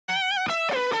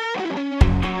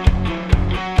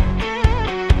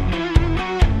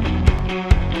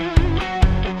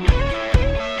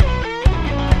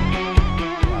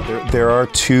There are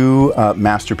two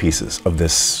masterpieces of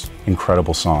this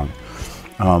incredible song.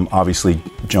 Obviously,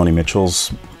 Joni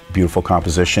Mitchell's beautiful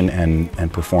composition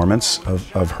and performance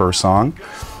of her song,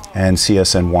 and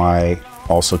CSNY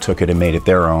also took it and made it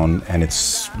their own, and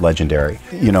it's legendary.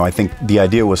 You know, I think the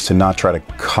idea was to not try to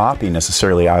copy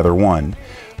necessarily either one,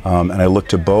 and I looked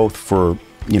to both for,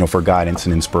 you know, for guidance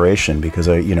and inspiration, because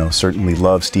I, you know, certainly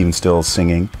love Stephen Still's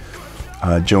singing.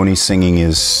 Joni's singing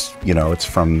is, you know, it's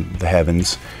from the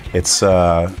heavens. It's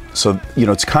so, you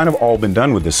know, it's kind of all been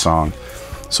done with this song.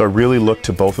 So I really looked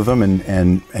to both of them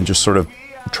and just sort of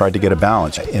tried to get a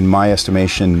balance. In my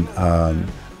estimation,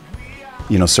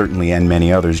 you know, certainly, and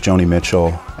many others, Joni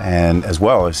Mitchell and as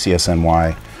well as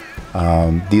CSNY,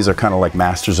 these are kind of like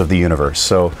masters of the universe.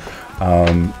 So,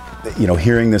 you know,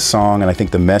 hearing this song, and I think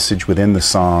the message within the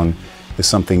song is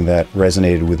something that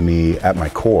resonated with me at my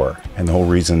core, and the whole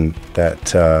reason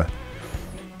that,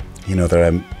 you know, that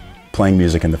I'm playing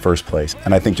music in the first place.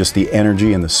 And I think just the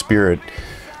energy and the spirit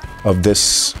of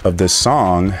this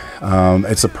song,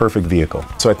 it's a perfect vehicle.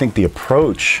 So I think the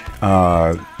approach,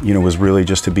 you know, was really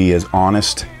just to be as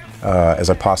honest as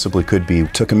I possibly could be.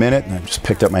 It took a minute, and I just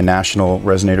picked up my National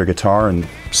resonator guitar and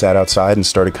sat outside and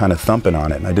started kind of thumping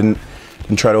on it. And I didn't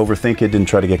try to overthink it, didn't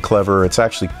try to get clever. It's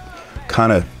actually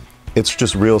kind of, it's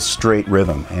just real straight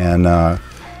rhythm, and that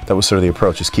was sort of the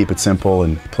approach, just keep it simple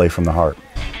and play from the heart.